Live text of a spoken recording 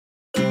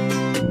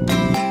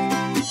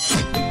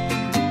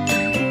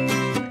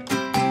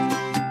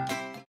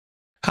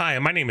Hi,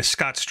 my name is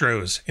Scott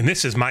Strohs, and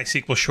this is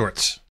MySQL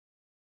Shorts.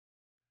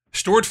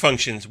 Stored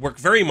functions work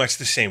very much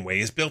the same way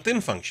as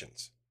built-in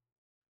functions.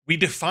 We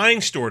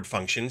define stored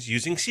functions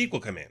using SQL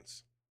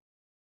commands.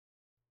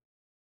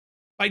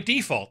 By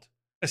default,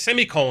 a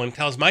semicolon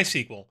tells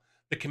MySQL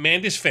the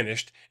command is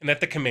finished and that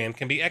the command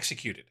can be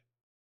executed.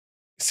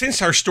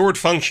 Since our stored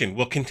function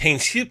will contain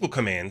SQL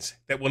commands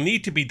that will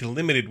need to be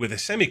delimited with a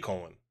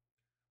semicolon,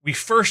 we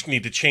first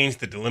need to change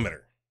the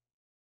delimiter.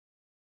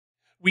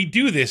 We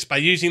do this by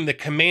using the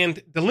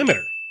command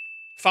delimiter,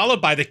 followed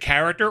by the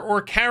character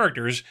or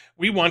characters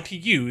we want to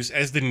use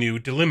as the new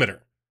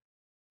delimiter.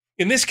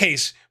 In this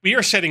case, we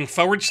are setting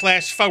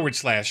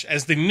 //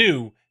 as the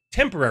new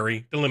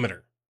temporary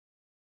delimiter.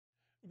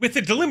 With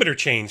the delimiter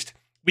changed,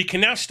 we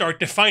can now start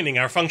defining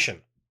our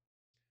function.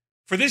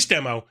 For this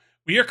demo,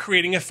 we are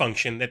creating a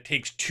function that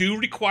takes two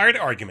required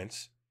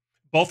arguments,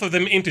 both of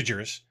them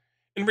integers,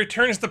 and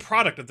returns the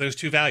product of those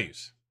two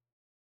values.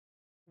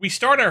 We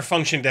start our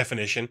function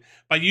definition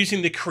by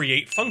using the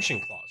create function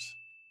clause.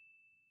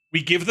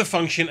 We give the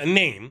function a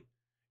name.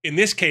 In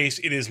this case,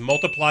 it is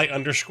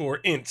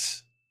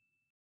multiply_ints.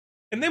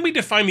 And then we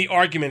define the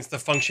arguments the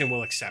function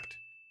will accept.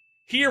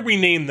 Here we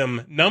name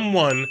them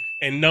num1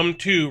 and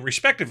num2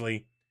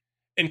 respectively,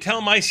 and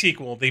tell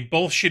MySQL they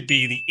both should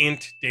be the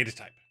int data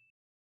type.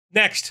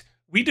 Next,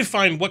 we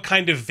define what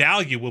kind of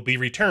value will be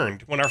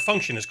returned when our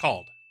function is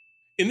called.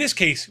 In this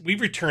case, we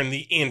return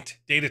the int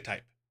data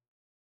type.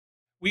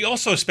 We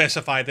also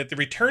specify that the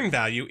return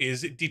value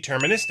is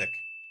deterministic.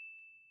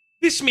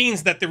 This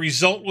means that the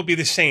result will be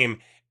the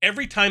same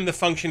every time the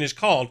function is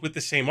called with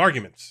the same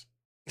arguments.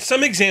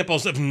 Some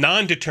examples of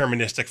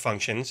non-deterministic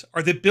functions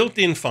are the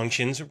built-in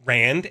functions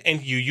rand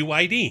and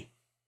uuid.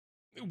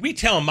 We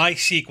tell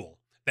MySQL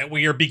that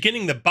we are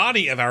beginning the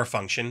body of our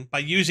function by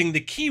using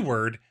the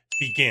keyword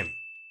begin.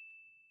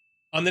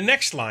 On the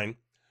next line,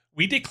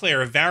 we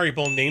declare a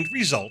variable named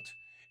result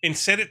and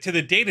set it to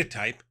the data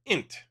type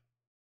int.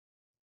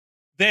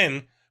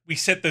 Then, we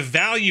set the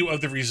value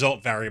of the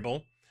result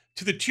variable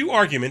to the two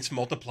arguments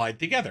multiplied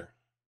together.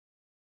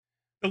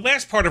 The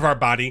last part of our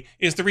body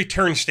is the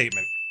return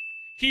statement.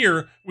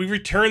 Here, we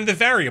return the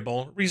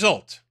variable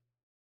result.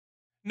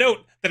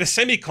 Note that a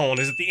semicolon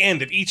is at the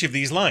end of each of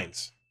these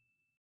lines.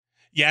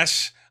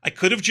 Yes, I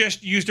could have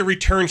just used a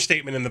return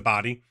statement in the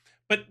body,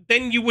 but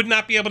then you would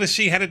not be able to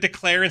see how to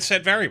declare and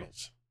set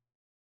variables.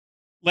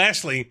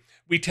 Lastly,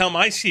 we tell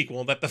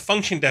MySQL that the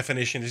function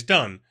definition is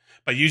done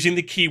by using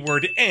the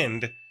keyword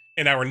end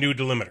in our new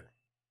delimiter.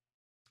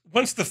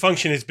 Once the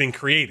function has been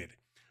created,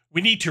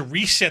 we need to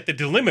reset the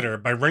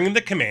delimiter by running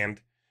the command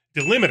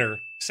delimiter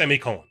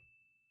semicolon.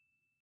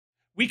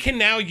 We can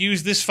now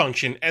use this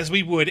function as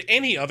we would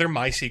any other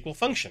MySQL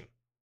function.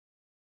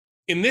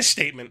 In this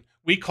statement,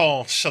 we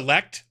call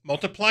select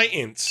multiply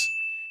ints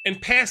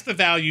and pass the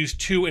values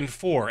 2 and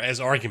 4 as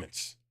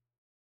arguments.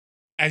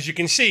 As you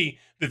can see,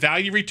 the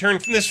value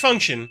returned from this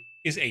function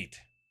is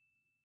 8.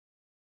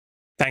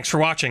 Thanks for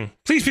watching.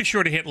 Please be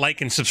sure to hit like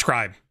and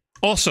subscribe.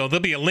 Also,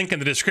 there'll be a link in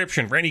the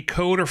description for any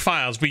code or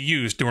files we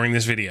used during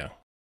this video.